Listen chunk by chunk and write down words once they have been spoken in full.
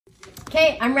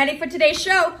Okay, I'm ready for today's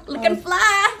show. Looking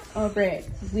fly. Oh, great.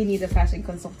 We need a fashion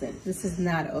consultant. This is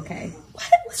not okay. What?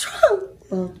 What's wrong?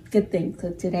 Well, good thing.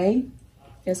 So today,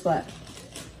 guess what?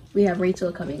 We have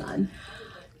Rachel coming on.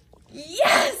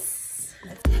 Yes!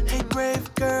 Hey,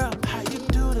 brave girl, how you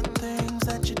do the things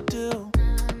that you do?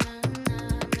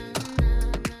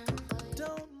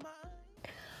 Don't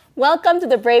mind. Welcome to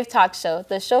the Brave Talk Show,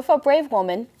 the show for brave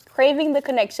women craving the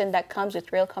connection that comes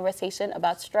with real conversation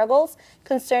about struggles,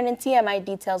 concern, and TMI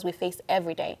details we face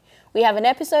every day. We have an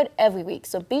episode every week,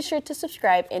 so be sure to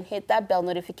subscribe and hit that bell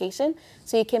notification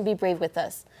so you can be brave with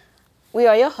us. We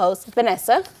are your hosts,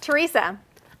 Vanessa, Teresa.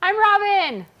 I'm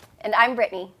Robin. And I'm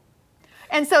Brittany.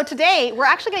 And so today we're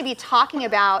actually going to be talking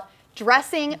about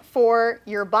dressing for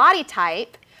your body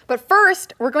type. But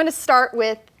first, we're going to start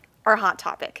with our hot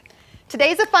topic.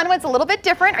 Today's a fun one. It's a little bit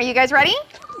different. Are you guys ready?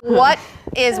 What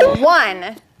is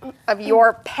one of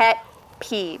your pet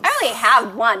peeves? I only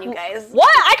have one, you guys. What?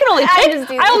 I can only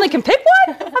pick. I only can pick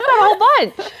one? I've got a whole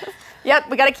bunch. Yep,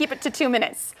 we got to keep it to 2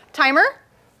 minutes. Timer?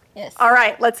 Yes. All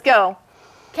right, let's go.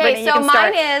 Okay, Brittany, you so can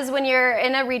mine start. is when you're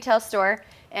in a retail store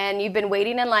and you've been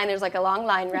waiting in line, there's like a long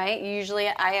line, right? Usually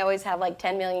I always have like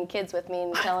 10 million kids with me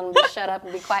and telling them to shut up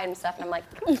and be quiet and stuff, and I'm like,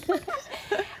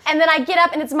 and then I get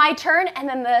up and it's my turn, and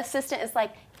then the assistant is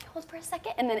like, hold for a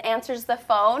second, and then answers the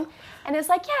phone, and it's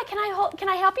like, yeah, can I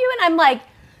help you? And I'm like,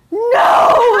 no,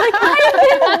 like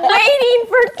I've been waiting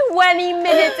for 20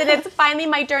 minutes and it's finally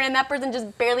my turn, and that person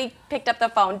just barely picked up the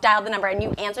phone, dialed the number, and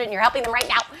you answered and you're helping them right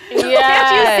now. Can't you see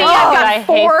I've got I hate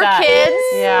 4 that. kids?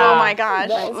 Yeah. Oh my gosh.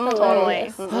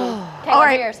 Totally. Okay, All what's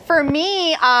right, yours? for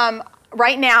me,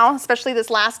 right now, especially this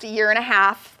last year and a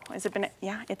half, has it been,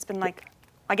 yeah, it's been like,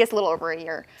 I guess a little over a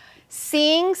year,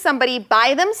 seeing somebody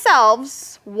by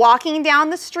themselves walking down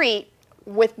the street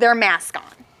with their mask on.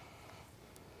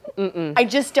 I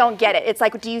just don't get it. It's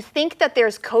like, do you think that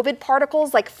there's COVID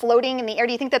particles like floating in the air?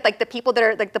 Do you think that like the people that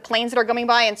are like the planes that are coming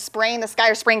by and spraying the sky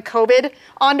are spraying COVID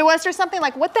onto us or something?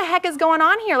 Like, what the heck is going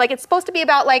on here? Like, it's supposed to be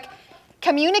about like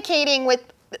communicating with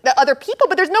the other people,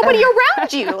 but there's nobody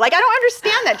around you. Like, I don't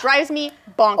understand that. Drives me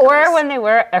bonkers. Or when they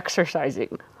were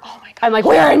exercising. Oh my God. I'm like,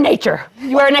 we are in nature.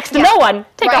 You are next to no one.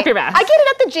 Take off your mask. I get it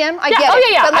at the gym. I get it. Oh,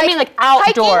 yeah. But I mean, like,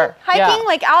 outdoor. Hiking, Yeah.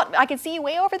 like out. I can see you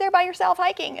way over there by yourself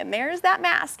hiking, and there's that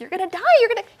mask. You're gonna die.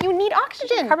 You need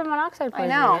oxygen. Carbon monoxide I poisoning,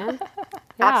 know. man.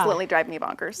 Yeah. Absolutely drive me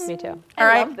bonkers. Me too. All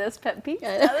right. I love this pet peeve.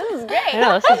 This is great. I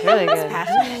know, this is really good.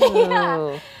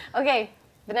 Yeah. Okay,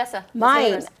 Vanessa. what's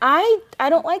Mine, yours? I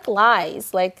don't like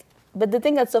lies. But the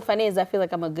thing that's so funny is I feel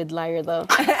like I'm a good liar, though.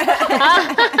 Isn't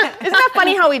that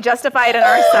funny how we justify it in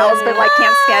ourselves, but like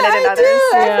can't stand it in others?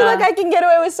 I feel like I can get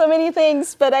away with so many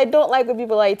things, but I don't like when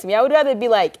people lie to me. I would rather be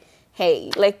like,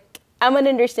 hey, like, I'm an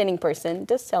understanding person.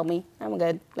 Just tell me. I'm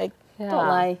good. Like, don't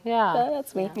lie. Yeah.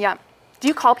 That's me. Yeah. Do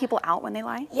you call people out when they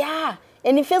lie? Yeah.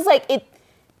 And it feels like it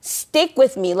stick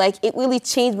with me. Like, it really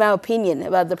changed my opinion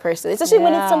about the person. Especially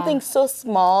when it's something so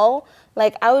small.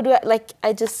 Like, it's like,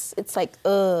 I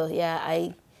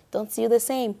don't see you the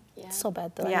same. Yeah. It's so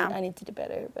bad, though. Yeah. I need to do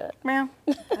better, but. Yeah.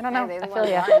 I don't know. I feel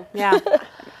you. Yeah.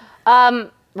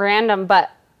 Random,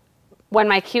 but when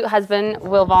my cute husband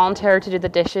will volunteer to do the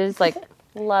dishes, like,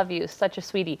 love you, such a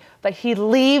sweetie, but he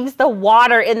leaves the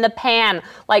water in the pan.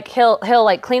 Like, he'll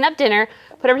like clean up dinner,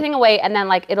 put everything away, and then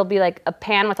like it'll be like a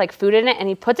pan with like food in it, and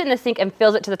he puts it in the sink and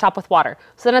fills it to the top with water.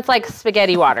 So then it's like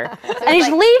spaghetti water, and he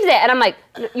just leaves it, and I'm like,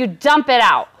 you dump it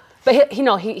out. But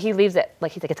he leaves it,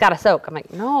 like he's like, it's gotta soak. I'm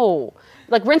like, no,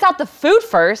 like rinse out the food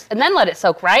first and then let it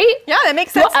soak, right? Yeah, that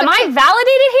makes sense. Am I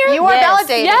validated here? You are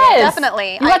validated. Yes.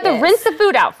 Definitely. You have to rinse the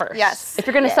food out first. Yes. If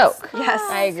you're gonna soak. Yes.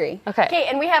 I agree. Okay. Okay,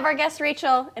 and we have our guest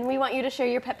Rachel, and we want you to share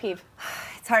your pet peeve.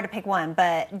 It's hard to pick one,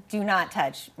 but do not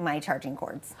touch my charging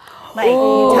cords. Like,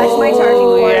 you touch my charging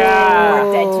cords, you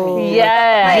are dead to me.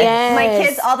 Yes. Like, my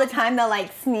kids all the time, they'll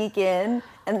like sneak in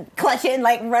and clutch it and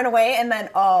like run away, and then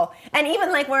and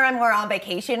even like where we're on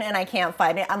vacation and I can't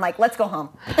find it, I'm like, let's go home.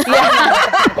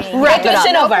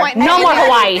 Vacation over. No more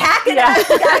Hawaii. Pack it up,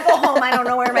 gotta go home. I don't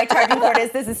know where my charging cord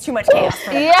is. This is too much chaos for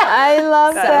me. Yeah. I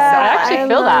love I that. actually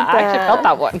feel that. I actually felt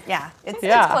that one. Yeah, it's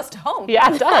Close to home.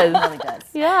 Yeah, it does. it really does.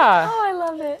 Yeah. Oh, I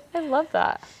love it. I love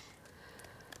that.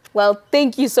 Well,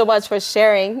 thank you so much for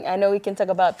sharing. I know we can talk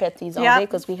about pet peeves all day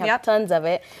because we have tons of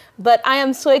it. But I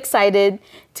am so excited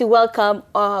to welcome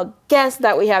a guest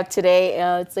that we have today.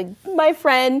 It's like my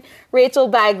friend, Rachel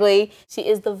Bagley. She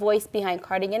is the voice behind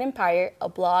Cardigan Empire, a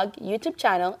blog, YouTube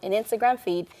channel, and Instagram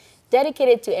feed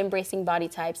dedicated to embracing body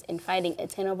types and finding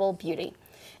attainable beauty.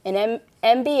 An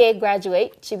MBA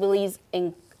graduate, she believes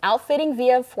in outfitting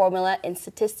via formula and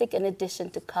statistic in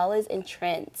addition to colors and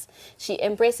trends. She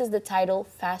embraces the title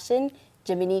Fashion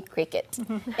Jiminy Cricket,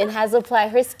 and has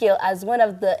applied her skill as one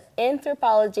of the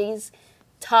Anthropologist's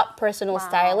top personal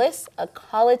stylists, a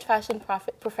college fashion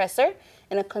professor,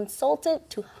 and a consultant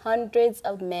to hundreds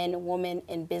of men, women,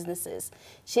 and businesses.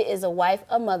 She is a wife,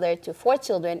 a mother to 4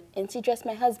 children, and she dressed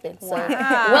my husband. So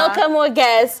welcome our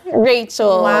guest,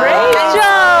 Reachel.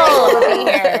 Rachel! To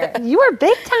be here. You are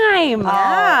big time. You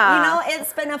know,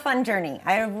 it's been a fun journey.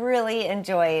 I really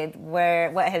enjoyed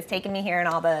what has taken me here and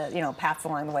all the, paths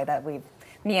along the way that we've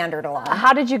meandered along.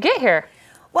 How did you get here?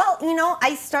 Well,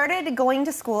 I started going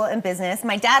to school in business.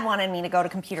 My dad wanted me to go to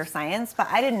computer science, but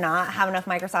I did not have enough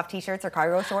Microsoft t-shirts or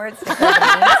cargo shorts to cover me.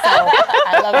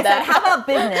 So I said, how about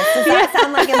business? Does that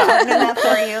sound like important enough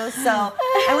for you? So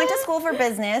I went to school for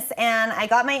business, and I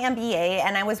got my MBA,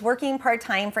 and I was working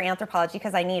part-time for anthropology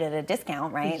because I needed a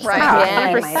discount, right? Right.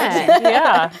 Yeah, 100%.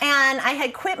 Yeah. And I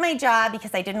had quit my job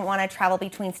because I didn't want to travel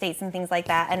between states and things like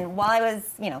that. And while I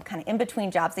was, kind of in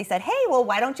between jobs, they said, hey, well,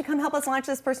 why don't you come help us launch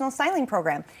this personal styling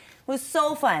program? It was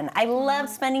so fun. I loved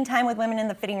spending time with women in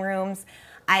the fitting rooms.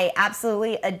 I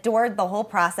absolutely adored the whole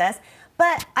process.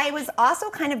 But I was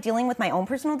also kind of dealing with my own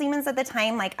personal demons at the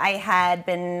time. Like, I had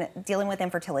been dealing with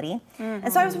infertility.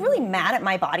 And so I was really mad at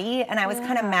my body. And I was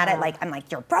kind of mad at, I'm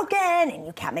like, you're broken and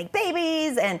you can't make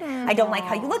babies. And I don't like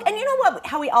how you look. And you know what?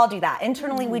 How we all do that.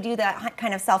 Internally, we do that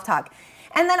kind of self-talk.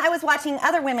 And then I was watching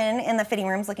other women in the fitting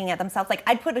rooms looking at themselves. Like,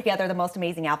 I'd put together the most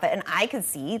amazing outfit, and I could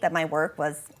see that my work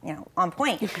was, on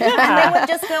point. And they would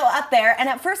just go up there, and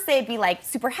at first they'd be like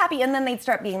super happy, and then they'd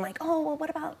start being like, oh, well, what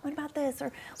about this,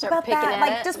 or what about that?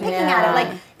 Like, just picking at it.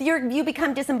 Like, you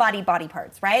become disembodied body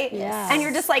parts, right? Yeah. And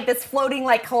you're just like this floating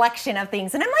collection of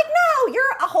things. And I'm like, no,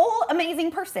 you're a whole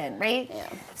amazing person, right? Yeah.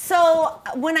 So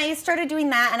when I started doing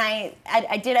that, and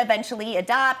I did eventually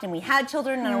adopt, and we had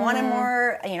children, and I wanted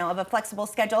more, of a flexible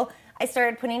schedule, I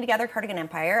started putting together Cardigan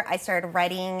Empire. I started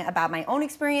writing about my own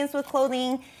experience with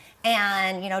clothing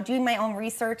and, doing my own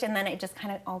research, and then it just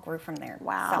kind of all grew from there.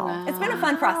 Wow. So it's been a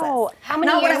fun process. How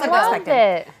many Not years what I would have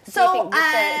expected. So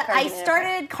I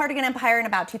started Cardigan Empire in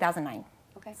about 2009.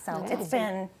 Okay. So it's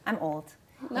been, I'm old.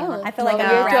 No, I feel like I'm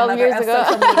 12 a grandmother years of ago.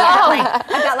 social media. I've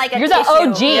got a You're the tissue.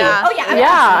 OG. Yeah. Oh yeah. Yeah,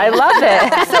 I love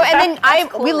it. So, and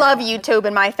then we love YouTube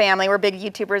in my family. We're big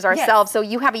YouTubers ourselves. Yes. So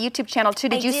you have a YouTube channel too.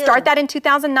 Did you do. start that in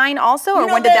 2009 also, or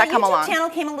when did that come along? The YouTube channel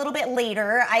came a little bit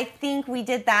later. I think we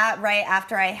did that right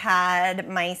after I had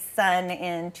my son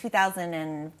in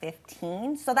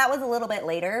 2015. So that was a little bit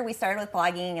later. We started with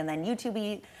blogging and then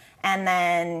YouTube, and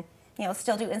then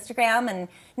still do Instagram, and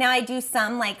now I do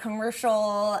some commercial,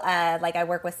 I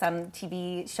work with some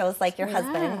TV shows like your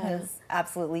husband, who's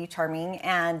absolutely charming,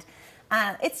 and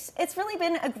it's really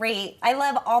been I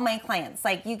love all my clients.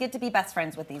 You get to be best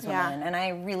friends with these women, and I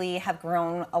really have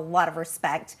grown a lot of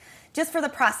respect just for the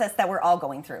process that we're all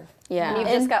going through. Yeah. And you've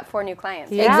just got 4 new clients.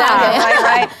 Yeah. Exactly.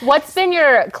 Right. What's been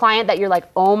your client that you're like,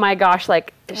 oh my gosh,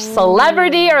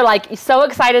 celebrity, or so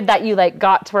excited that you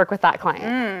got to work with that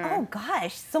client? Oh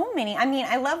gosh, so many. I mean,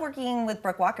 I love working with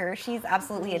Brooke Walker. She's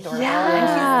absolutely adorable.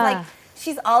 Yeah. And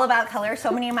she's all about color.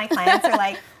 So many of my clients are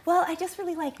like, well, I just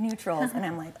really like neutrals. And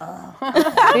I'm like, oh.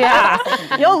 Yeah.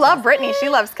 You'll love Brittany. She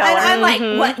loves color. And I'm like,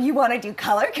 what, you want to do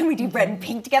color? Can we do red and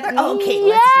pink together? Okay, let's do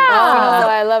Yeah. that. Oh,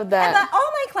 I love that. And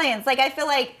all my clients, I feel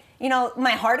like,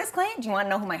 my hardest client, do you want to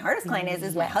know who my hardest client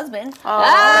is my husband.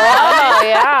 Oh,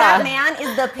 yeah. That man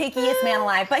is the pickiest man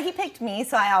alive, but he picked me,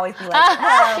 so I always be like,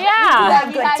 well, Yeah. you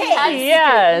have good taste.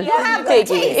 Yes. You have good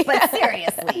taste, but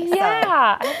seriously. So.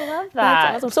 Yeah, I love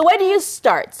that. That's awesome. So where do you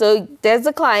start? So there's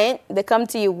a client, they come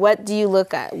to you, what do you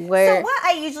look at? So Where? what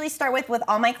I usually start with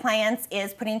all my clients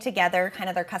is putting together kind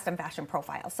of their custom fashion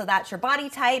profile. So that's your body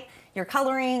type, your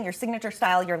coloring, your signature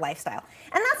style, your lifestyle.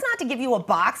 And that's not to give you a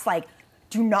box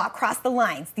do not cross the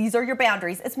lines. These are your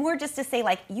boundaries. It's more just to say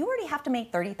you already have to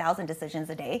make 30,000 decisions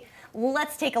a day.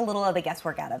 Let's take a little of the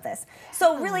guesswork out of this.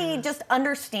 So really just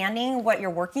understanding what you're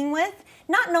working with,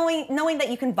 not knowing that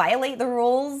you can violate the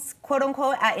rules, quote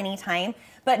unquote, at any time,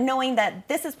 but knowing that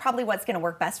this is probably what's going to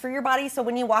work best for your body. So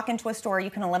when you walk into a store,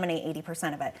 you can eliminate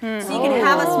 80% of it. So you can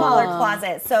have a smaller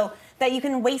closet so that you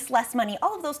can waste less money.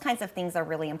 All of those kinds of things are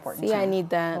really important. See, to I me. need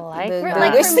that. For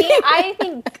me, I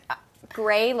think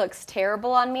gray looks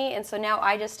terrible on me, and so now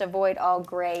I just avoid all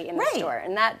gray in the store,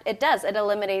 and that it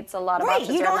eliminates a lot of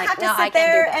options. You don't have to sit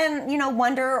there and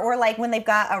wonder, or when they've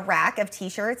got a rack of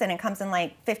t-shirts and it comes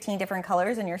in 15 different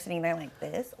colors, and you're sitting there like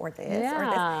this or this or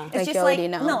this. It's just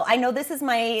no, I know this is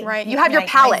my You have your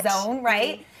palette my zone,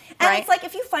 right? And it's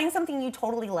if you find something you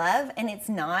totally love and it's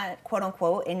not quote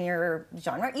unquote in your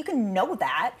genre, you can know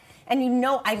that. and you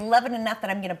know I love it enough that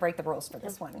I'm going to break the rules for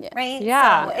this one, right?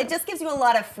 Yeah. So it just gives you a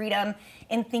lot of freedom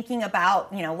in thinking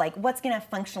about, you know, like what's going to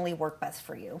functionally work best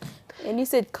for you. And you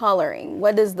said coloring.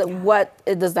 What does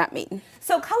that mean?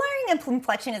 So coloring and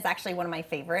complexion is actually one of my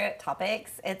favorite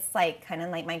topics. It's like kind of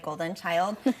like my golden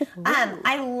child.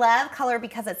 I love color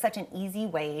because it's such an easy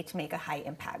way to make a high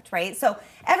impact, right? So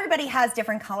everybody has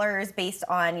different colors based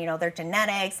on, you know, their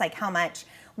genetics, like how much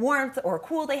warmth or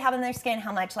cool they have in their skin,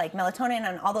 how much like melatonin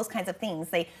and all those kinds of things.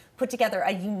 They put together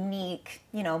a unique,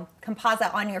 you know,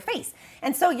 composite on your face.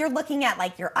 And so you're looking at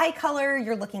like your eye color,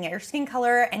 you're looking at your skin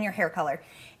color and your hair color.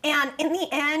 And in the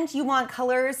end, you want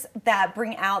colors that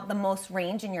bring out the most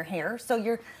range in your hair.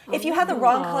 So if you have the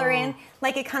wrong color in,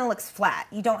 like it kind of looks flat.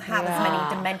 You don't have as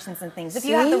many dimensions and things. If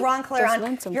you have the wrong color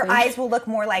on, your eyes will look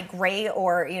more like gray,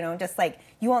 or, you know, just like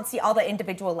you won't see all the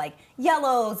individual like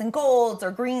yellows and golds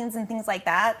or greens and things like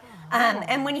that.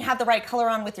 And when you have the right color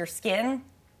on with your skin,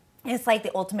 it's like the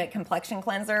ultimate complexion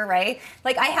cleanser, right?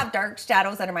 Like I have dark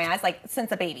shadows under my eyes, like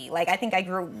since a baby. Like I think I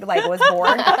was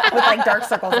born with like dark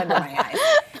circles under my eyes.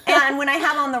 And when I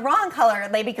have on the wrong color,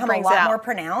 they become a lot more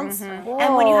pronounced.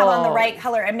 And when you have on the right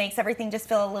color, it makes everything just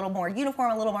feel a little more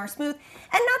uniform, a little more smooth.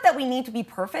 And not that we need to be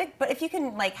perfect, but if you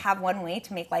can like have one way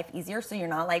to make life easier, so you're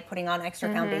not like putting on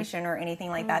extra foundation or anything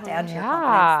like that to add to your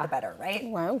confidence, the better, right?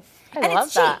 Wow. I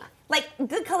love that. Like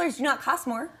good colors do not cost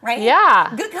more, right?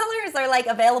 Yeah. Good colors are like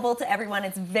available to everyone.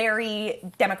 It's very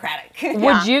democratic.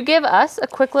 Would you give us a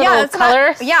quick little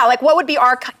color? Like what would be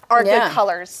our good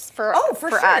colors for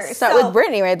sure. us? Start with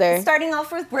Brittany right there. Starting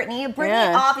off with Brittany.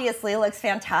 Brittany obviously looks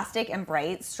fantastic and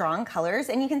bright, strong colors.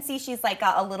 And you can see she's like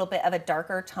got a little bit of a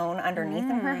darker tone underneath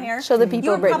in her hair. Show the people,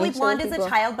 you were Brittany. probably blonde as a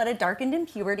child, but it darkened in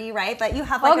puberty, right? But you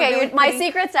have like a really my pretty...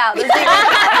 secret's out.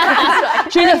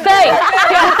 She's a fake.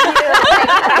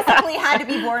 Basically had to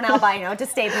be born albino to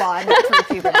stay blonde through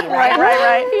puberty, right?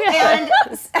 Right.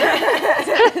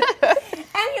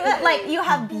 And you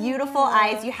have beautiful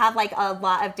eyes. You have like a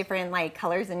lot of different like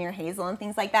colors in your hazel and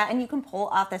things like that, and you can pull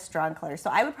off the strong colors. So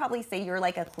I would probably say you're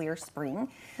like a clear spring,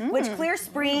 which clear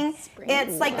spring,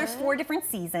 it's like there's 4 different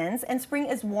seasons, and spring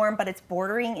is warm, but it's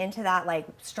bordering into that like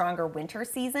stronger winter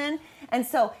season. And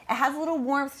so it has a little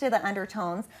warmth to the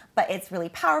undertones, but it's really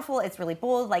powerful. It's really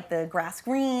bold, like the grass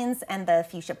greens and the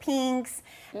fuchsia pinks,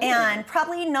 and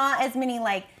probably not as many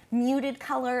like muted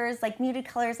colors like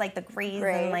the grays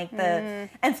and like the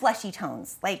and fleshy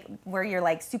tones, like where you're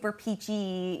like super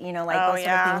peachy, you know, like those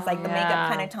sort of things, like the makeup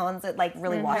kind of tones that like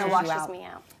really washes me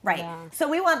out. Right. Yeah. So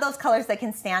we want those colors that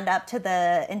can stand up to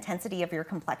the intensity of your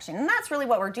complexion. And that's really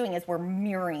what we're doing, is we're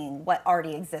mirroring what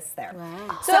already exists there.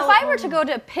 Wow. So if I were to go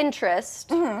to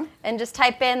Pinterest and just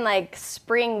type in like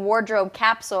spring wardrobe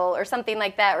capsule or something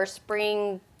like that, or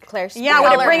spring spring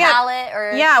would it bring up palette,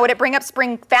 or would it bring up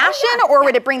spring fashion, or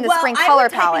would it bring the spring color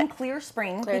palette? I would type in clear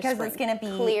spring because it's going to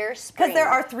be clear spring. Because there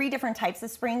are 3 different types of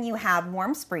spring. You have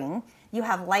warm spring, you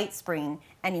have light spring,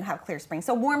 and you have clear spring.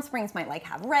 So warm springs might like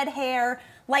have red hair.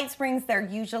 Light springs, they're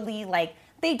usually like,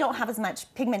 they don't have as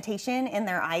much pigmentation in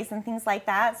their eyes and things like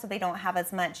that, so they don't have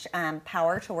as much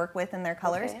power to work with in their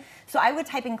colors. Okay. So I would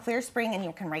type in clear spring, and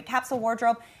you can write capsule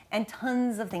wardrobe, and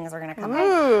tons of things are going to come up.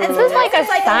 And this is like a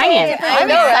science. I'm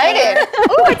excited.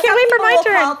 Ooh, I can't wait for my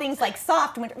turn. Call things like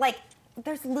soft winter, like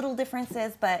there's little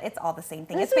differences, but it's all the same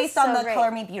thing. It's based on the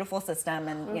Color Me Beautiful system,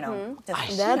 and you know. I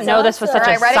didn't know this was such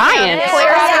a science.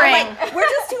 Clear spring. Like, we're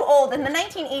just too old. In the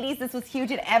 1980s, this was huge,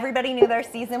 and everybody knew their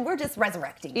season. We're just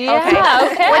resurrecting. Okay.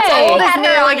 What's old is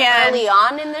new again. Early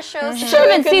on in the show. Should have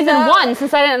been season 1,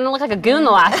 since I didn't look like a goon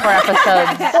the last 4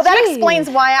 episodes. Well, that explains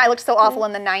why I looked so awful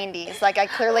in the 90s. Like I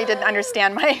clearly didn't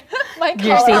understand my Your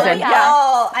color. season.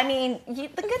 Oh, I mean, the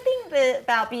good thing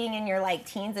about being in your like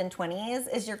teens and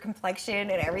 20s is your complexion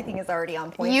and everything is already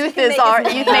on point. Youth makes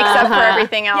up for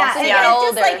everything else. Yeah,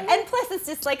 it's just like, and plus it's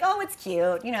just like, oh, it's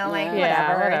cute, you know, like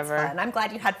whatever. It's fun. I'm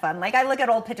glad you had fun. Like I look at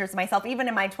old pictures of myself, even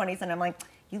in my 20s, and I'm like,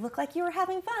 you look like you were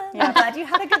having fun. I'm glad you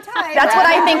had a good time. That's what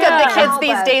I think of the kids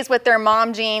these days with their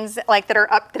mom jeans, like that are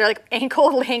like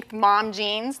ankle length mom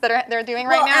jeans that they're doing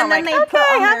right now. And then they put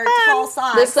on their tall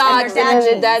socks. The socks and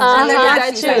their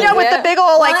dad shoes. Yeah, with the big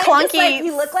old like clunky. Like,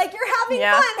 you look like you're having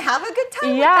fun. Have a good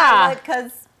time with that,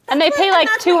 because. And they pay like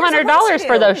 $200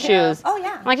 for those shoes. Oh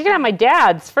yeah. I'm like, you can have my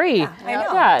dad's free. Yeah, I know.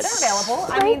 God. They're available.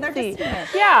 I mean, they're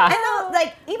just Yeah. And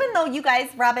like, even though you guys,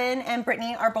 Robin and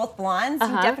Brittany, are both blondes,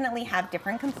 you definitely have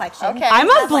different complexions. Okay. I'm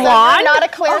a blonde. Not a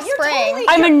clear spring. Totally,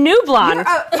 I'm a new blonde.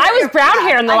 I was brown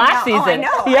hair in the last season. I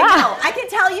know. Yeah. I know. I can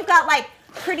tell you've got like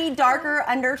pretty darker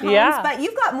undertones, but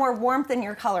you've got more warmth in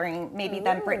your coloring maybe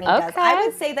than Brittany does. I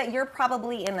would say that you're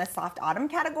probably in the soft autumn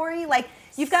category. Like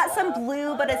You've got some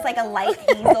blue, but it's like a light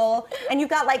hazel. And you've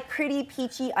got like pretty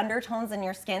peachy undertones in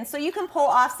your skin. So you can pull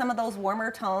off some of those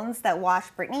warmer tones that wash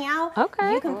Brittany out.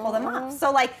 Okay. You can pull them off.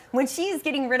 So like when she's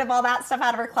getting rid of all that stuff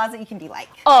out of her closet, you can be like,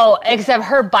 Oh, except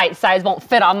her bite size won't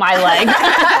fit on my leg.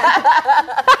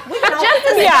 Just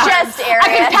in the chest area. I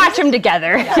can patch them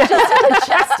together. Just in the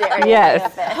chest area.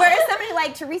 Yes. whereas somebody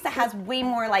like Teresa has way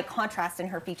more like contrast in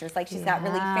her features. Like she's got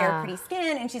really fair, pretty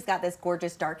skin, and she's got this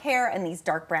gorgeous dark hair and these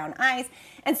dark brown eyes.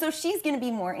 And so she's going to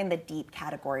be more in the deep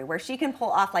category where she can pull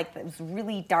off like those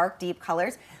really dark, deep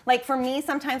colors. Like for me,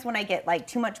 sometimes when I get like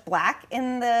too much black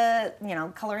in the, you know,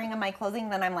 coloring of my clothing,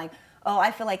 then I'm like, oh,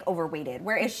 I feel like overweighted.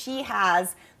 Whereas she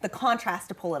has the contrast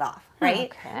to pull it off,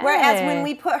 right? Okay. Whereas when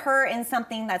we put her in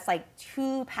something that's like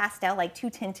too pastel, like too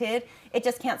tinted, it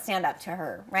just can't stand up to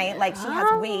her, right? Like she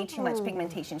has way too much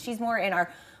pigmentation. She's more in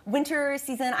our winter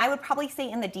season. I would probably say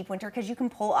in the deep winter because you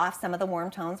can pull off some of the warm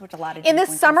tones, which a lot of In deep the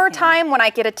winters summertime when I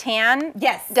get a tan,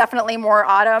 Yes. definitely more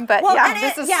autumn, but Well, yeah, and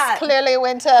this it- is yeah. clearly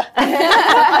winter.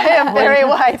 I am very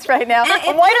white right now.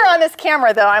 I'm whiter on this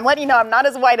camera though. I'm letting you know I'm not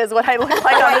as white as what I look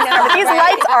like on this camera. These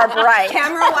lights are bright.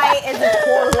 Camera white is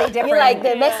totally different. You're like,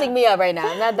 they're messing me up right now.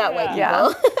 I'm not that way,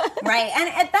 Yeah. people. Right, and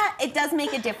at that, it does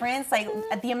make a difference, like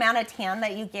the amount of tan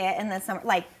that you get in the summer,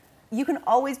 like you can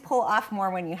always pull off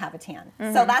more when you have a tan.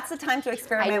 So that's the time to I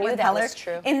experiment knew with that was colors.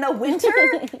 true. In the winter,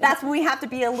 that's when we have to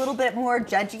be a little bit more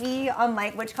judgy on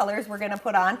like which colors we're gonna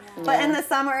put on. But in the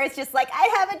summer, it's just like, I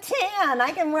have a tan.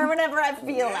 I can wear whatever I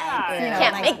feel like. You know,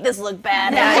 Can't like, make this look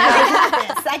bad.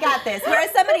 I got this.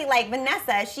 Whereas somebody like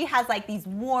Vanessa, she has like these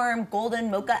warm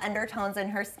golden mocha undertones in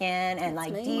her skin and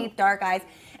like deep dark eyes.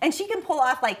 And she can pull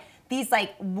off like these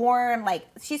like warm, like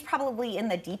she's probably in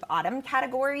the deep autumn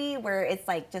category where it's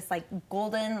like just like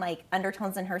golden like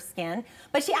undertones in her skin.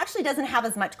 But she actually doesn't have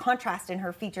as much contrast in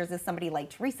her features as somebody like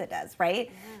Teresa does, right?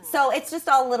 So it's just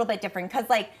all a little bit different because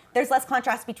like there's less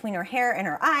contrast between her hair and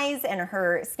her eyes and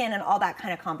her skin and all that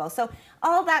kind of combo. So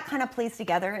all that kind of plays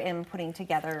together in putting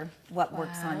together what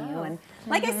works on you. And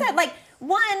like I said, like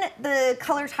one, the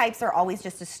color types are always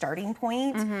just a starting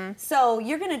point. So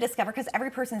you're going to discover, because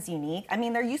every person's unique. I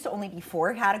mean, there used to only be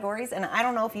 4 categories, and I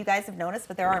don't know if you guys have noticed,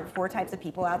 but there aren't 4 types of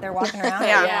people out there walking around.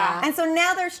 Yeah. And so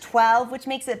now there's 12, which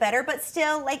makes it better, but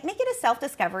still, like, make it a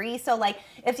self-discovery. So, like,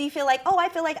 if you feel like, oh, I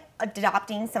feel like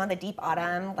adopting some of the deep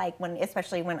autumn, like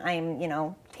especially when I'm, you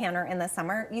know, tanner in the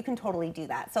summer, you can totally do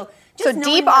that. So just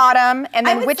knowing deep what- autumn, and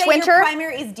I then would which say winter? Your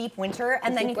primary is deep winter,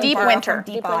 and then you can Deep borrow winter. from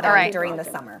deep Deep autumn winter. All right. during the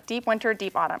summer. Deep winter,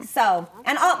 deep autumn. So,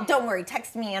 and don't worry,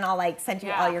 text me and I'll like send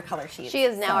you all your color sheets. She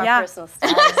is now our Yeah. personal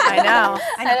stylist. I know.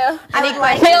 I know. I would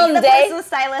like Film the day. personal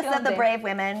stylist of the brave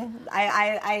women.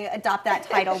 I adopt that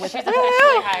title with She's officially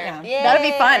hired. That'd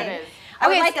be fun. I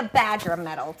would Okay. like a badge or a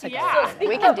medal to go. So with it.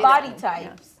 speaking can of do body that.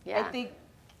 types, I Yeah. think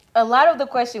a lot of the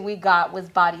question we got was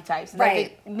body types. And I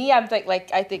Right. think me, I'm like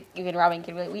I think even Robin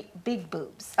can relate. Big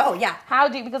boobs. Oh yeah. How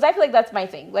do because I feel like that's my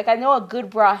thing. Like I know a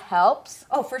good bra helps,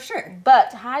 Oh for sure.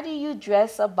 but how do you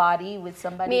dress a body with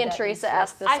somebody? Me and that Teresa is-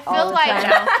 ask this I all feel the like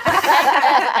time.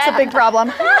 It's a big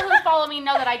problem. people who follow me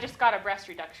know that I just got a breast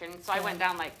reduction, so I went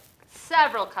down like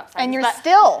several cup sizes. And you're but-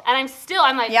 still. And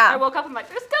I'm like, Yeah. I woke up, I'm like,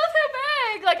 they're still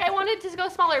too big. Like I wanted to go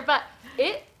smaller, but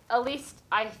at least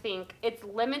I think it's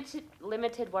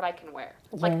limited what I can wear.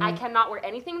 Like I cannot wear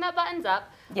anything that buttons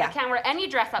up. Yeah. I can't wear any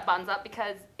dress that buttons up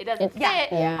because it doesn't fit.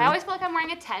 Yeah. I always feel like I'm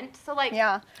wearing a tent. So like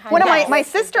Yeah. One of my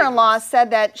sister-in-law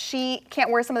said that she can't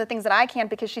wear some of the things that I can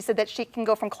because she said that she can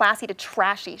go from classy to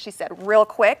trashy, she said, real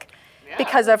quick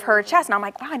because of her chest. And I'm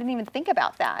like, wow, I didn't even think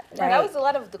about that. Yeah, that was a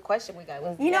lot of the question we got.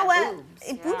 Was, You know what? Boobs.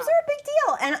 Boobs are a big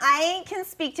deal. And I can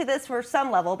speak to this for some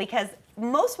level because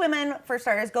most women, for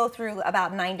starters, go through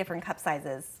about 9 different cup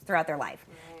sizes throughout their life.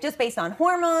 Just based on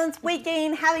hormones, weight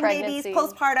gain, having babies,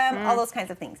 Pregnancy. postpartum, all those kinds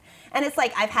of things. And it's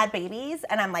like, I've had babies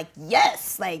and I'm like,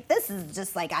 yes, like this is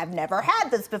just like, I've never had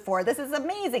this before. This is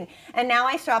amazing. And now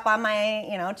I show up on my,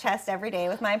 chest every day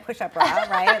with my push-up bra,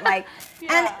 right? Like,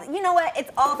 and you know what? It's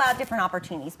all about different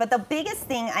opportunities. But the biggest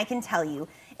thing I can tell you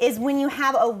is when you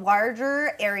have a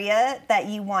larger area that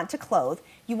you want to clothe,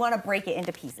 you want to break it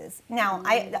into pieces. Now,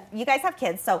 you guys have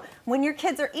kids, so when your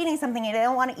kids are eating something and they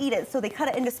don't want to eat it, so they cut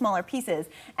it into smaller pieces,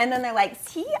 and then they're like,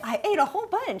 see, I ate a whole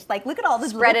bunch. Like, look at all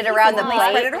this Spread little it around pieces, the and they plate.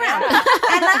 Spread it around.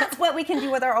 And that's what we can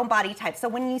do with our own body type. So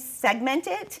when you segment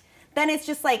it, then it's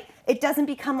just like, it doesn't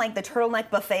become like the turtleneck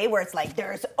buffet where it's like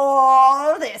there's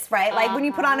all this, right? Like when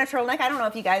you put on a turtleneck, I don't know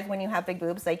if you guys, when you have big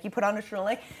boobs, like you put on a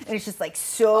turtleneck and it's just like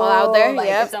so all out there, like,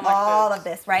 yep. it's all of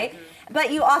this, right?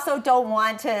 But you also don't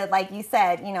want to, like you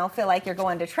said, you know, feel like you're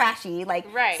going to trashy, like,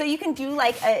 so you can do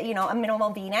like a, you know, a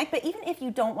minimal V-neck, but even if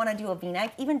you don't want to do a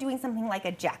V-neck, even doing something like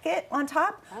a jacket on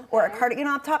top or a cardigan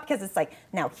on top, because it's like,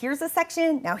 now here's a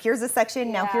section, now here's a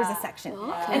section, now here's a section.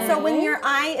 And so when your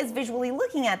eye is visually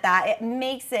looking at that, it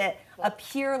makes it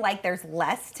appear like there's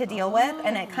less to deal with,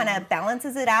 and it kind of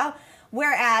balances it out.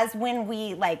 Whereas when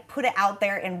we like put it out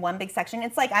there in one big section,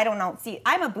 it's like, I don't know, see,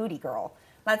 I'm a booty girl.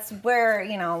 That's where,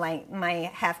 you know, like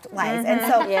my heft lies. And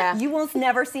so you will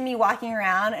never see me walking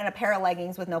around in a pair of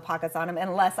leggings with no pockets on them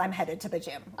unless I'm headed to the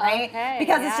gym, right?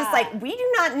 Because it's just like, we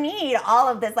do not need all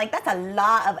of this. Like, that's a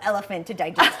lot of elephant to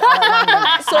digest all at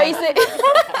once. So you said,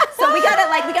 so we gotta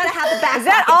have the back. Is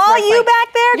that all you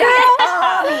back there, girl?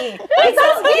 All me.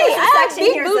 I have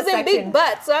big boobs and big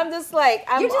butts, so I'm just like,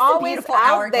 I'm just a always beautiful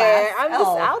out there. hourglass. I'm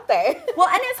just out there. Well,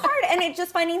 and it's hard, and it's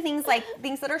just finding things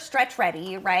that are stretch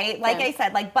ready, right? Like I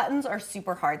said, like buttons are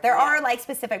super hard. There are like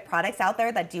specific products out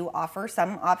there that do offer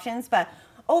some options, but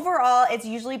overall, it's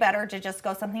usually better to just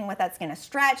go something with that's going to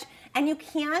stretch, and you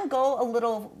can go a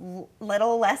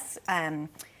little less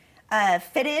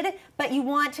fitted, but you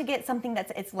want to get something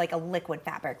it's like a liquid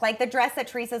fabric, like the dress that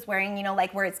Teresa's wearing, you know,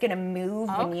 like where it's going to move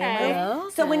when you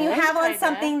move. So when you have on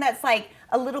something that's like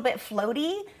a little bit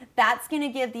floaty, that's going to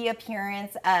give the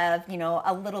appearance of, you know,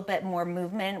 a little bit more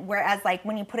movement. Whereas like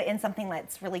when you put it in something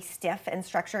that's really stiff and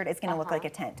structured, it's going to look like a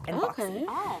tent and boxy.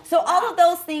 So all of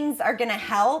those things are going to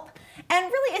help. And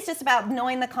really it's just about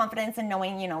knowing the confidence and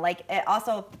knowing, you know, like it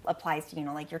also applies to, you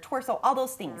know, like your torso, all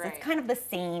those things. It's kind of the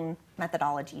same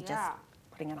methodology, just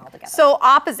putting it all together. So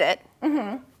opposite.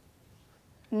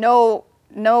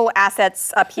 No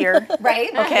assets up here. Right?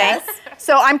 Okay.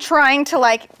 So I'm trying to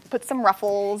like put some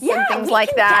ruffles and things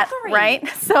like that, decorate. right?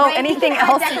 So anything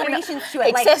else? Decorations to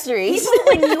it. Accessories.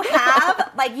 Like, people, when you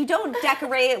have, like, you don't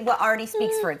decorate what already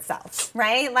speaks for itself,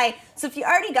 right? Like, so if you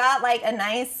already got like a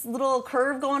nice little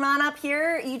curve going on up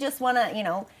here, you just want to, you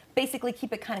know, basically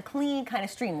keep it kind of clean, kind of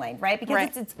streamlined, right? Because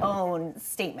it's its own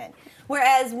statement.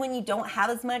 Whereas when you don't have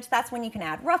as much, that's when you can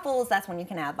add ruffles, that's when you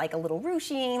can add like a little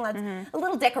ruching, a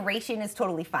little decoration is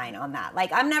totally fine on that.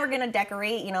 Like I'm never gonna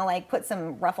decorate, you know, like put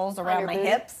some ruffles around my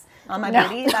hips. On my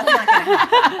booty, that's not gonna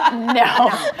happen. No,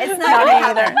 it's not gonna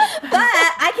happen. But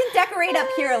I can decorate up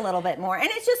here a little bit more, and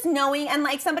it's just knowing. And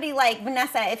like somebody like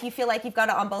Vanessa, if you feel like you've got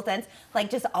it on both ends, like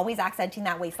just always accenting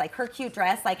that waist, like her cute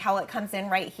dress, like how it comes in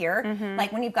right here,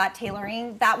 like when you've got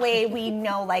tailoring. That way we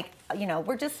know, like, you know,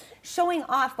 we're just showing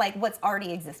off like what's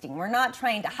already existing. We're not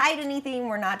trying to hide anything.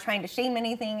 We're not trying to shame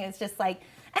anything. It's just like,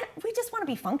 and we just want to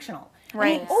be functional.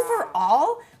 Right. I mean,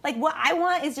 overall, like what I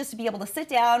want is just to be able to sit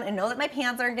down and know that my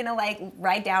pants aren't gonna like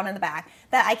ride down in the back.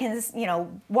 That I can just, you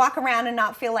know, walk around and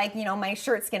not feel like, you know, my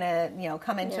shirt's gonna, you know,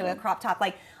 come into a crop top.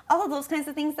 Like all of those kinds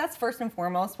of things, that's first and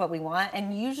foremost what we want.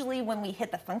 And usually when we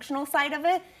hit the functional side of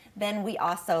it, then we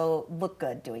also look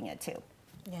good doing it too.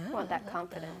 I want that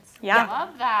confidence. Yeah.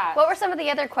 Love that. What were some of the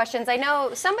other questions? I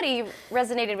know somebody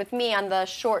resonated with me on the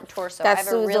short torso. That's I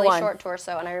have a the really one. short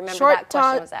torso, and I remember Short that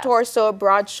question was asked. torso,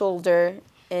 broad shoulder,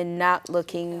 and not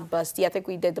looking busty. I think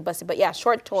we did the busty, but yeah,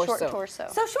 short torso. Short torso.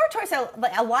 So short torso,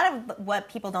 like a lot of what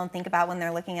people don't think about when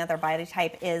they're looking at their body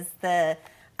type is the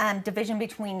division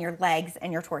between your legs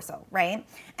and your torso, right?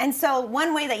 And so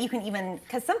one way that you can even,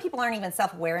 because some people aren't even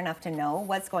self-aware enough to know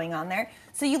what's going on there.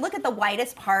 So you look at the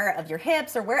widest part of your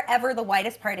hips or wherever the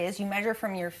widest part is, you measure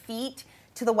from your feet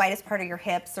to the widest part of your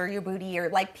hips or your booty, or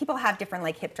like people have different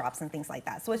like hip drops and things like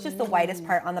that. So it's just the widest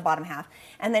part on the bottom half.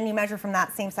 And then you measure from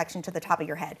that same section to the top of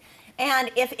your head. And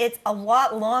if it's a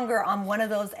lot longer on one of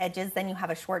those edges, then you have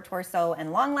a short torso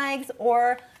and long legs,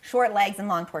 or short legs and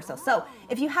long torso. So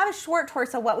if you have a short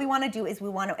torso, what we want to do is we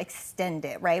want to extend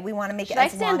it, right? We want to make it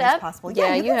as long as possible.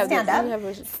 Yeah, you can stand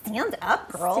up. Stand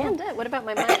up, girl. Stand up. What about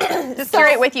my mic? Just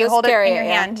carry it with you. Hold it in your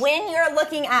hand. When you're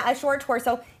looking at a short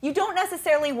torso, you don't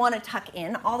necessarily want to tuck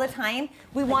in all the time.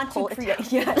 We want to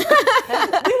create.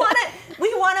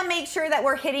 we want to make sure that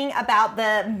we're hitting about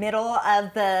the middle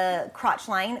of the crotch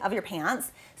line of your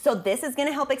pants. So this is going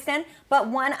to help extend. But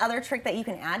one other trick that you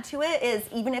can add to it is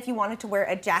even if you wanted to wear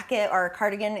a jacket or a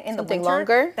cardigan in the winter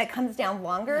longer that comes down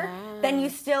longer, then you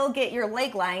still get your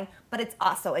leg line, but it's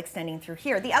also extending through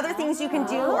here. The other things you can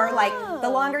do are like the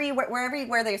longer you wear, wherever you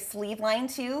wear their sleeve line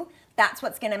to, that's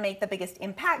what's going to make the biggest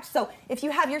impact. So if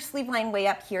you have your sleeve line way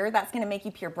up here, that's going to make you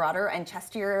appear broader and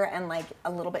chestier and like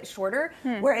a little bit shorter.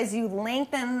 Whereas you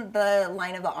lengthen the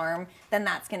line of the arm, then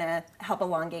that's going to help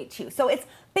elongate too. So it's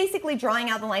basically drawing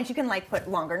out the lines. You can like put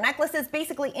longer necklaces,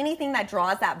 basically anything that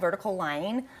draws that vertical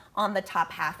line on the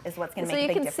top half is what's going to make a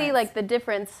big difference. So you can see like the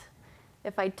difference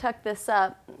if I tuck this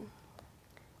up.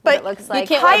 But it looks like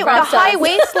the high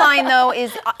waistline though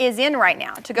is in right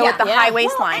now to go with the high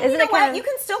waistline. Well, you know what? You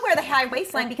can still wear the high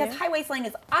waistline because high waistline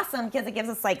is awesome because it gives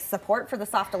us like support for the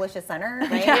soft delicious center,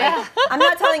 right? Like, I'm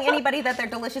not telling anybody that their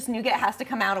delicious nougat has to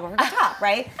come out over the top,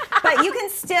 right? But you can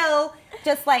still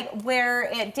just like wear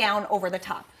it down over the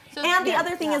top. So, and the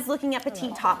other thing is looking at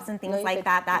petite tops and things like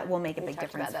that. That will make a big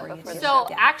difference for you too. So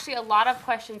actually, a lot of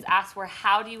questions asked were,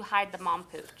 how do you hide the mom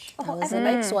pooch? Oh, that's a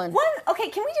nice one. Okay,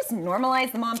 can we just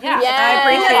normalize the mom pooch? Yeah, I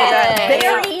appreciate that.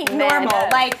 Very normal.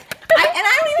 Like,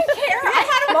 I don't even care.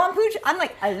 I had a mom pooch. I'm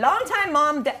like a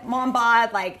longtime mom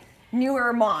bod, like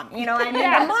newer mom. You know what I mean?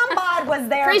 The mom bod was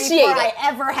there before I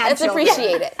ever had children.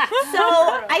 Appreciate it. So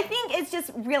I think it's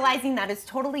just realizing that it's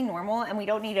totally normal and we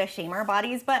don't need to shame our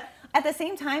bodies, but at the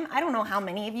same time, I don't know how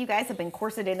many of you guys have been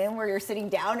corseted in where you're sitting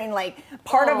down and like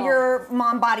part of your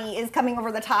mom body is coming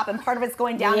over the top and part of it's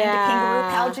going down into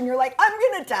kangaroo pouch and you're like, I'm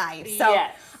gonna die. So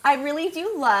I really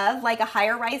do love like a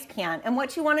higher rise pant. And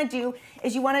what you wanna do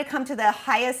is you wanna come to the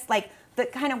highest, like the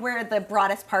kind of where the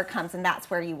broadest part comes and that's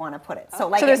where you wanna put it. So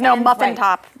like so there's no muffin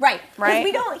top. Right. Because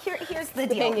we don't, here's the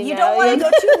deal. You don't wanna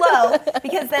go too low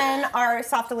because then our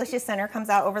soft delicious center comes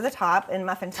out over the top in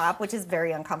muffin top, which is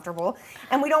very uncomfortable.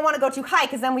 And we don't wanna go too high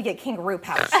because then we get kangaroo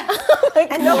pouch.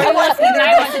 And nobody wants either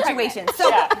of those situations. So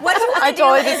what you wanna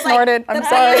do is like, the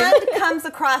band comes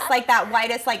across like that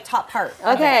widest like top part.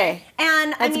 Okay.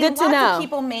 And I That's mean, good to lots know. of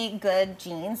people make good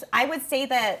jeans. I would say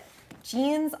that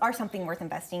jeans are something worth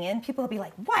investing in. People will be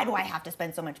like, why do I have to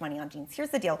spend so much money on jeans?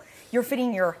 Here's the deal. You're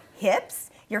fitting your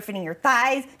hips, you're fitting your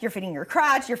thighs, you're fitting your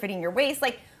crotch, you're fitting your waist.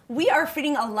 Like, we are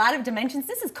fitting a lot of dimensions.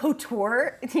 This is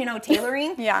couture, you know,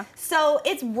 tailoring. So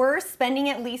it's worth spending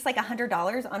at least like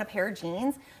 $100 on a pair of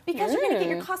jeans because you're going to get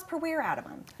your cost per wear out of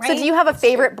them, right? So do you have a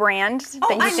favorite brand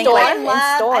that you think I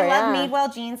love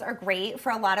Madewell jeans are great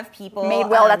for a lot of people.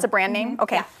 Madewell, that's a brand name?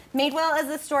 Okay. Yeah. Madewell is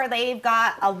a store. They've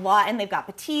got a lot, and they've got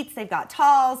petites, they've got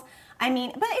talls. I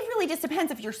mean, but it really just depends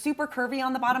if you're super curvy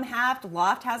on the bottom half.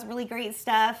 Loft has really great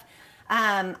stuff.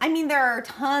 I mean, there are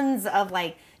tons of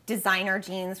like designer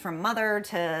jeans from Mother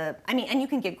to, I mean, and you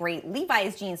can get great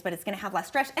Levi's jeans, but it's going to have less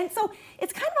stretch. And so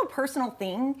it's kind of a personal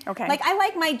thing. Okay. Like I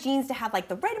like my jeans to have like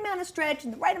the right amount of stretch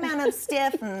and the right amount of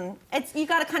stiff, and you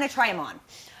got to kind of try them on.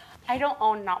 I don't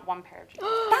own not one pair of jeans.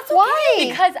 That's okay.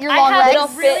 Because I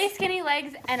have really skinny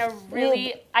legs and a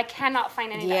really, I cannot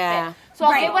find any that fit. So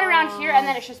I'll get one around here and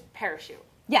then it's just parachute.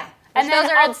 Yeah. And those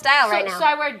are old style right now. So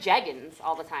I wear jeggings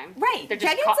all the time. Right.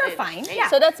 Jeggings are fine. Yeah.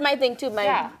 So that's my thing too.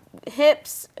 My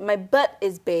hips, my butt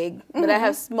is big, but I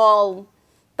have small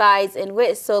thighs and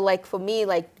waist. So like for me,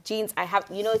 like jeans, I have,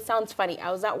 you know, it sounds funny.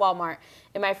 I was at Walmart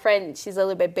and my friend, she's a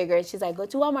little bit bigger, and she's like, go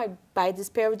to Walmart, buy this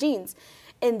pair of jeans.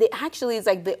 And they actually is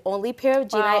like the only pair of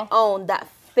jeans I own that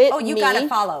fit me. Oh, you gotta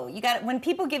follow. You got when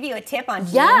people give you a tip on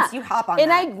jeans, you hop on that.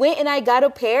 And I went and I got a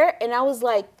pair, and I was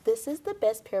like, this is the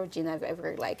best pair of jeans I've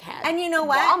ever like had. And you know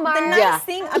what? Walmart. The nice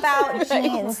thing about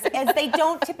jeans is they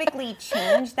don't typically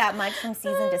change that much from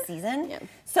season to season. Yeah.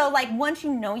 So like once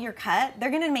you know your cut,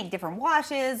 they're gonna make different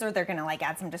washes or they're gonna like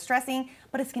add some distressing,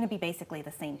 but it's gonna be basically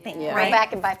the same thing, right? Go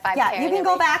back and buy 5 Yeah, pairs. you can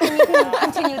go back and you can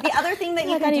continue. The other thing that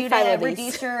you can do to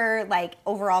reduce your like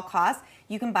overall cost,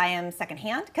 you can buy them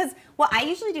secondhand. Because what I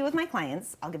usually do with my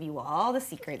clients, I'll give you all the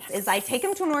secrets, is I take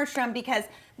them to Nordstrom because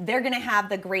they're gonna have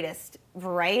the greatest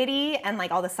variety and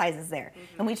like all the sizes there.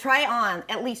 And we try on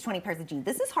at least 20 pairs of jeans.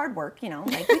 This is hard work, you know,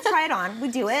 like we try it on, we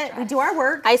do it, we do our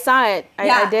work. I saw it.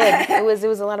 I did. It was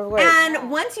a lot of work. And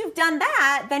once you've done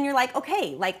that, then you're like,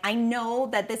 okay, like I know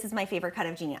that this is my favorite cut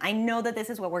of jean. I know that this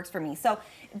is what works for me. So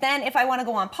then if I want to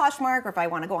go on Poshmark or if I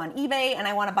want to go on eBay and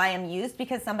I want to buy them used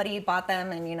because somebody bought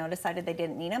them and, you know, decided they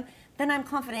didn't need them, then I'm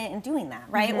confident in doing that,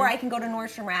 right? Or I can go to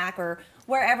Nordstrom Rack or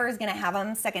wherever is going to have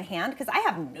them secondhand because I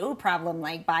have no problem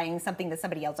like buying something that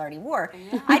somebody else already wore.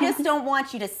 I just don't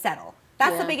want you to settle.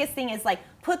 That's the biggest thing is like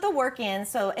put the work in.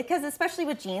 So because especially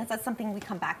with jeans, that's something we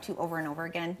come back to over and over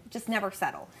again. Just never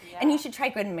settle. And you should try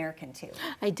Good American too.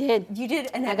 I did. You did,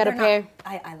 and I got a pair.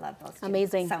 I love those too.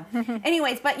 Amazing. So,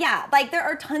 anyways, but yeah, like there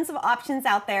are tons of options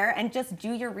out there, and just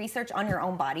do your research on your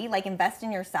own body. Like invest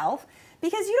in yourself.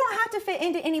 Because you don't have to fit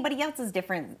into anybody else's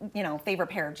different, you know,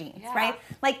 favorite pair of jeans, right?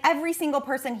 Like every single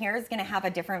person here is gonna have a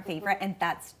different favorite, and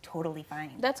that's totally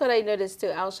fine. That's what I noticed too.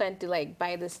 I was trying to like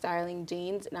buy the styling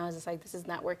jeans, and I was just like, this is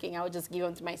not working. I would just give them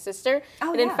them to my sister.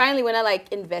 Oh, and then yeah. finally, when I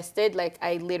like invested, like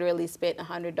I literally spent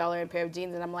 $100 on a pair of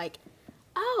jeans, and I'm like,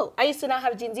 oh, I used to not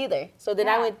have jeans either. So then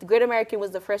I went. Great American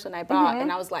was the first one I bought,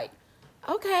 and I was like,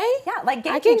 okay, Yeah, like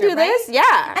game I can changer, do this. right?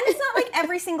 Yeah. And it's not like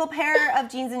every single pair of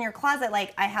jeans in your closet.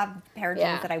 Like I have a pair of jeans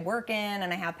Yeah. that I work in,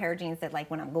 and I have a pair of jeans that like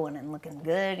when I'm going and looking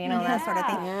good, you know, that sort of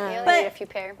thing. You only But need a few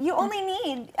pair. you only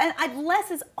need, and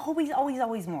less is always, always,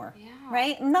 always more,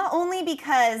 right? Not only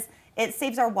because it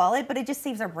saves our wallet, but it just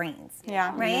saves our brains.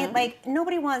 Yeah. Right? Like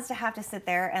nobody wants to have to sit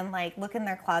there and like look in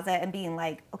their closet and being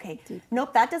like, okay,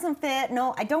 nope, that doesn't fit.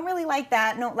 No, I don't really like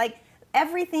that. No, like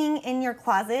everything in your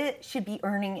closet should be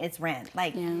earning its rent.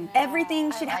 Like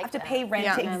everything should have to pay rent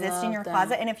to exist in your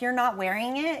closet. And if you're not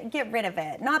wearing it, get rid of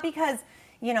it. Not because,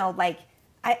 you know, like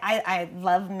I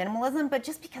love minimalism, but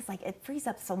just because like it frees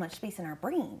up so much space in our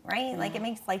brain, right? Like it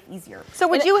makes life easier. So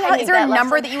would you, I is there a need that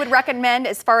number lesson. that you would recommend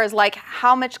as far as like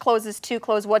how much clothes is too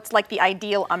clothes? What's like the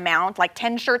ideal amount? Like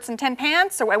 10 shirts and 10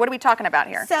 pants? Or what are we talking about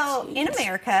here? So in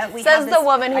America, we Says have this, the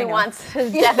woman I who know. wants a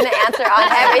definite answer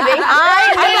on everything.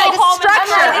 I need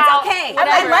structure. It's okay.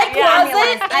 I like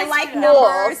formulas. I like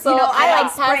numbers. So you know, I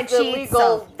like like the spreadsheets. legal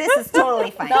So this is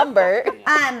totally fine. number.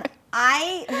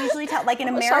 I usually tell, like in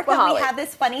I'm a America, we shopaholic. have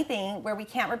this funny thing where we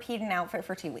can't repeat an outfit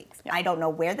for 2 weeks. I don't know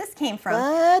where this came from,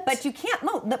 What? but you can't.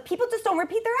 No, the people just don't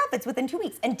repeat their outfits within 2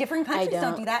 weeks, and different countries don't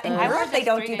don't. do that. In I Europe, they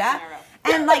don't do that.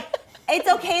 And like, it's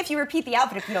okay if you repeat the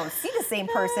outfit if you don't see the same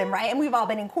person, right? And we've all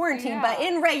been in quarantine, but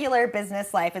in regular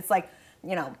business life, it's like,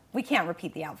 you know, we can't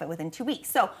repeat the outfit within 2 weeks.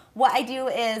 So what I do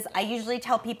is I usually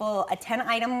tell people a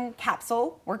 10-item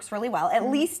capsule works really well. At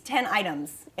least 10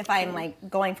 items if I'm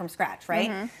like going from scratch,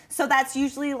 right? So that's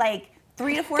usually like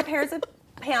 3 to 4 pairs of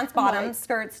pants, bottoms,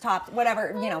 skirts, tops,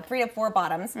 whatever, you know, 3 to 4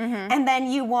 bottoms. And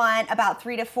then you want about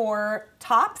 3 to 4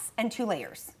 tops and 2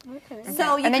 layers.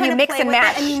 So you And then kind you of mix play and with it,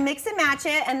 match. and you mix and match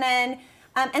it, and then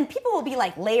and people will be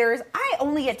like, layers. I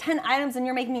only get 10 items and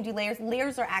you're making me do layers.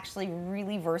 Layers are actually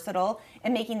really versatile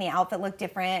in making the outfit look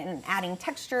different and adding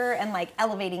texture and like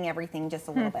elevating everything just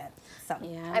a little bit. So I might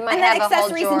and then have a whole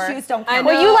accessories drawer. and shoes don't I count.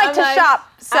 know. Well, you like I'm to like-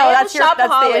 shop, so I am that's the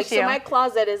shopaholic, issue. So my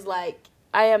closet is like,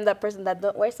 I am that person that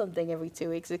don't wear something every 2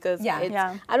 weeks because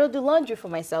I don't do laundry for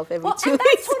myself every Well, 2 and weeks.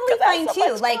 that's totally 'cause I fine have so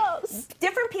too. much Like clothes.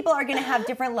 different people are gonna have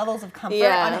different levels of comfort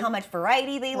Yeah. on how much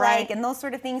variety they Right. like and those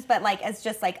sort of things. But like as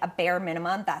just like a bare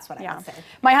minimum, that's what I would say.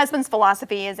 My husband's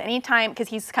philosophy is anytime, because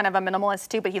he's kind of a minimalist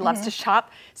too, but he loves to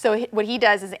shop. So what he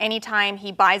does is anytime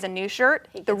he buys a new shirt,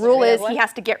 the rule is he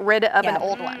has to get rid of an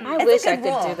old one. I It's a wish I good could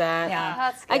rule. do that. Yeah.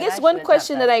 That's I good. guess should one adopt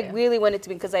question that I too. really wanted to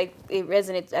be, because it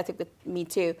resonates, I think, with me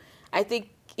too. I think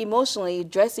emotionally,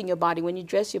 dressing your body, when you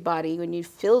dress your body, when it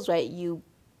feels right, you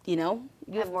know,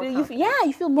 you Have more you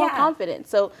feel more Yeah. confident.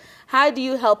 So how do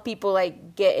you help people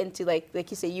like get into like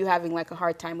you say, you having like a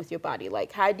hard time with your body?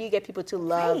 Like how do you get people to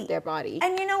love Right. their body?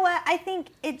 And you know what? I think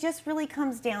it just really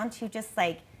comes down to just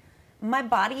like my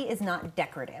body is not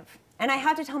decorative. And I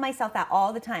have to tell myself that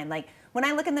all the time. Like when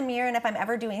I look in the mirror and if I'm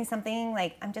ever doing something,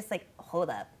 like I'm just like, hold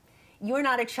up. You're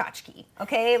not a tchotchke,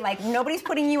 okay? Like nobody's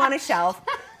putting you on a shelf.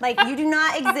 Like you do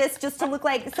not exist just to look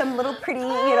like some little pretty,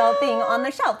 you know, thing on the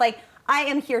shelf. Like I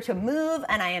am here to move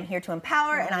and I am here to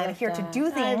empower and I am here to do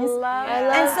things.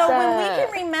 And so when we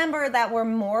can remember that we're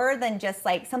more than just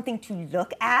like something to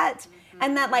look at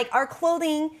and that like our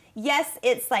clothing, yes,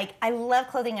 it's like I love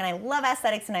clothing and I love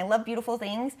aesthetics and I love beautiful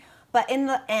things, but in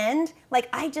the end, like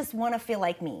I just want to feel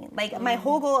like me. Like my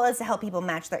whole goal is to help people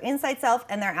match their inside self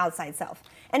and their outside self.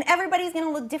 And everybody's going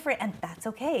to look different and that's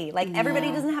okay. Like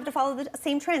everybody doesn't have to follow the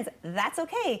same trends. That's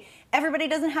okay. Everybody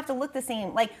doesn't have to look the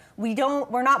same. Like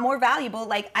we're not more valuable.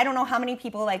 Like I don't know how many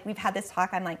people, like we've had this talk,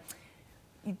 I'm like,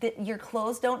 your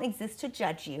clothes don't exist to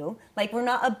judge you. Like we're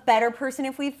not a better person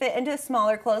if we fit into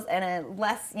smaller clothes and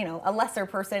a lesser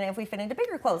person if we fit into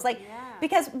bigger clothes. Like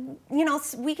because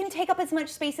we can take up as much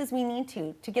space as we need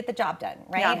to get the job done,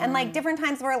 right? Yeah. And like different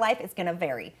times of our life, it's gonna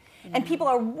vary. And people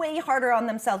are way harder on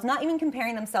themselves, not even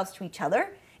comparing themselves to each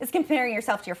other. It's comparing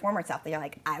yourself to your former self. You're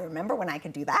like, I remember when I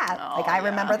could do that. I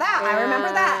remember that. I remember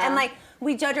that. And like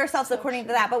we judge ourselves according to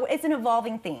that, but it's an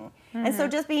evolving thing. And so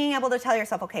just being able to tell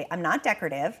yourself, okay, I'm not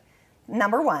decorative,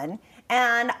 number one,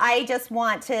 and I just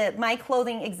want to, my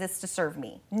clothing exists to serve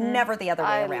me, never the other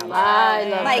way around. I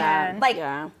love Like, that. like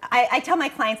Yeah. I tell my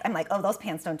clients, I'm like, oh, those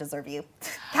pants don't deserve you.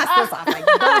 Cast those off. Like,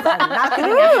 those are not good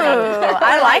enough for you.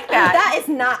 I like that. That is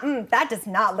not, that does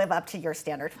not live up to your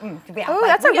standard. Yeah, Ooh, like,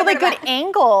 that's a we get really rid of good that.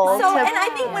 angle. So, to- and I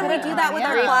think when we do that with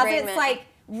our Yeah. closet, Reframe it's it. like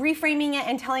reframing it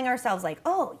and telling ourselves like,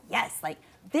 oh, yes, like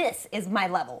this is my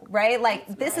level, right? Like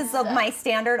this is my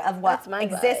standard of what That's my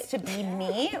exists to be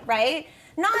me, right?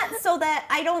 Not so that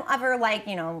I don't ever like,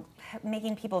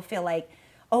 making people feel like,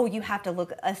 oh, you have to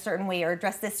look a certain way or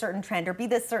dress this certain trend or be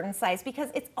this certain size, because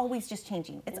it's always just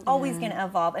changing. It's always going to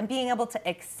evolve, and being able to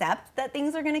accept that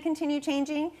things are going to continue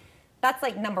changing, that's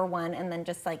like number one. And then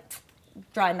just like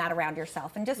drawing that around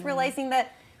yourself and just realizing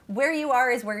that where you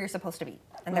are is where you're supposed to be.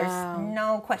 And there's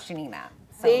no questioning that.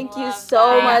 So. Thank you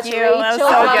so much, Rachel, for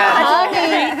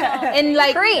coming and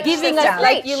like giving us,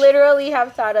 like you literally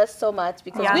have taught us so much,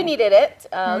 because we needed it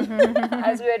as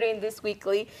we were doing this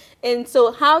weekly. And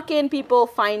so how can people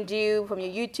find you from your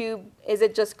YouTube? Is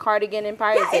it just Cardigan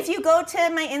Empire? Yeah, if you go to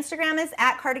my Instagram, is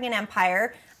at Cardigan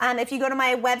Empire. If you go to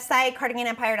my website,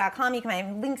 cardiganempire.com, you can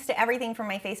find links to everything from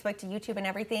my Facebook to YouTube and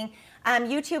everything.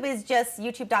 YouTube is just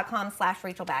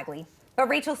youtube.com/Reachel Bagley. But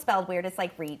Rachel spelled weird. It's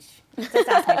like Reach. Just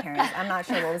ask my parents. I'm not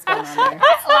sure what was going on there.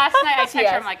 Last night I texted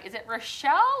her, I'm like, is it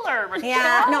Rochelle or Rochelle?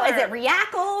 Yeah, no, is it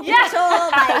Reachel? Rachel?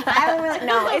 Like, I don't really,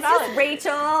 no, it's just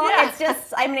Rachel. Yeah. It's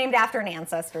just, I'm named after an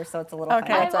ancestor, so it's a little funny.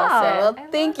 That's awesome. Well,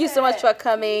 thank you so much for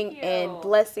coming and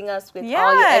blessing us with all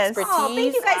your expertise. Oh,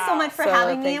 thank you guys so much for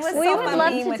having me. It was so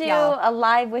fun being with y'all. We would love to do a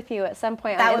live with you at some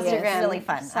point on Instagram. That was really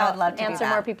fun. So I would love to answer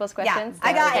more people's questions. Yeah,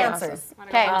 I got answers.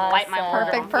 Okay. Wipe my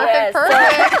water. Perfect.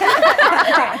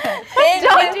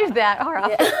 Don't do that.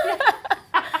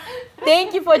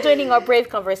 Thank you for joining our Brave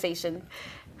Conversation.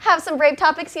 Have some brave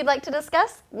topics you'd like to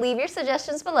discuss? Leave your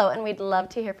suggestions below, and we'd love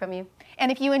to hear from you.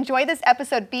 And if you enjoyed this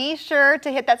episode, be sure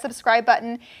to hit that subscribe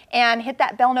button and hit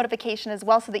that bell notification as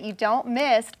well, so that you don't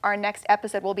miss our next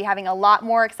episode. We'll be having a lot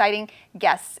more exciting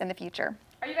guests in the future.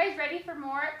 Are you guys ready for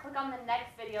more? Click on the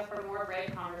next video for more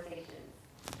Brave Conversations.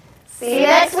 See you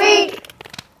next week.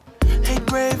 Hey,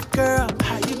 brave girl,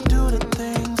 how you do the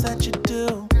things that you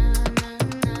do?